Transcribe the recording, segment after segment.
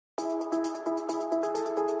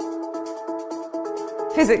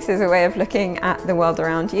Physics is a way of looking at the world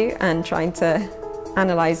around you and trying to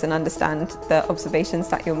analyse and understand the observations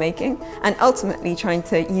that you're making, and ultimately trying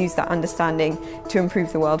to use that understanding to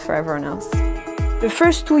improve the world for everyone else. The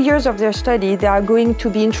first 2 years of their study, they are going to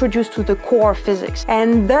be introduced to the core physics.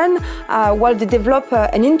 And then, while they develop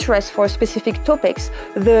an interest for specific topics,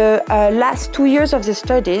 the last 2 years of the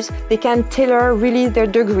studies, they can tailor really their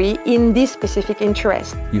degree in this specific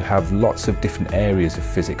interest. You have lots of different areas of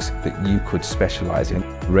physics that you could specialise in,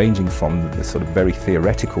 ranging from the sort of very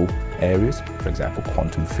theoretical areas, for example,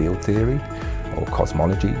 quantum field theory or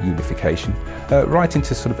cosmology, unification, right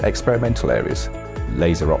into sort of experimental areas,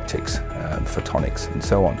 laser optics, photonics and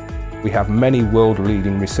so on. We have many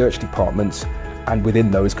world-leading research departments, and within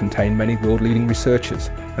those contain many world-leading researchers.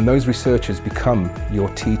 And those researchers become your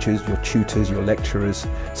teachers, your tutors, your lecturers,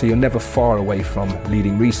 so you're never far away from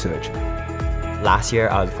leading research. Last year,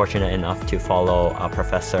 I was fortunate enough to follow a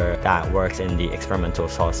professor that works in the Experimental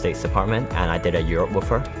Solid States Department, and I did a Europe with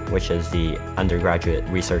her, which is the Undergraduate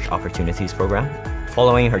Research Opportunities Program.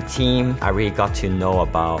 Following her team, I really got to know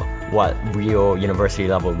about what real university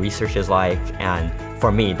level research is like, and for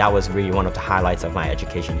me, that was really one of the highlights of my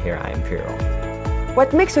education here at Imperial.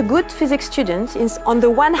 What makes a good physics student is, on the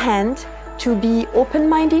one hand, to be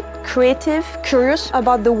open-minded, creative, curious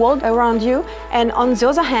about the world around you, and on the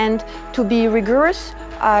other hand, to be rigorous,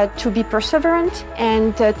 to be perseverant,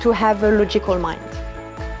 and to have a logical mind.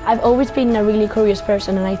 I've always been a really curious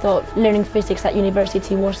person, and I thought learning physics at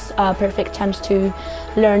university was a perfect chance to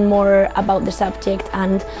learn more about the subject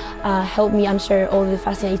and help me answer all the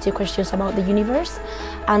fascinating questions about the universe.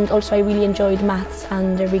 And also I really enjoyed maths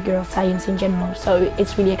and the rigor of science in general, so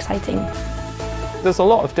it's really exciting. There's a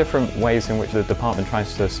lot of different ways in which the department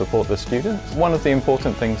tries to support the students. One of the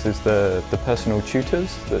important things is the personal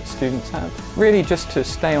tutors that students have. Really just to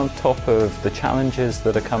stay on top of the challenges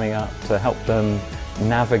that are coming up, to help them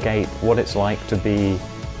navigate what it's like to be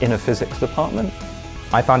in a physics department.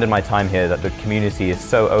 I found in my time here that the community is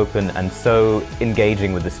so open and so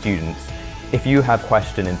engaging with the students. If you have a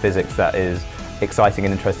question in physics that is exciting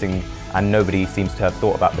and interesting and nobody seems to have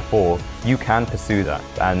thought about before, you can pursue that,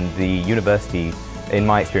 and the university, in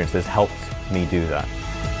my experience, has helped me do that.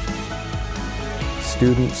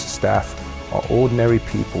 Students, staff are ordinary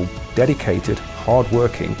people, dedicated,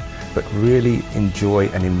 hard-working, but really enjoy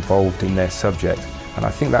and involved in their subject. And I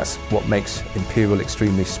think that's what makes Imperial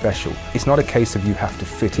extremely special. It's not a case of you have to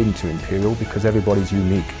fit into Imperial, because everybody's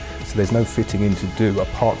unique. So there's no fitting in to do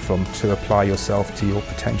apart from to apply yourself to your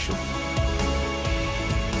potential.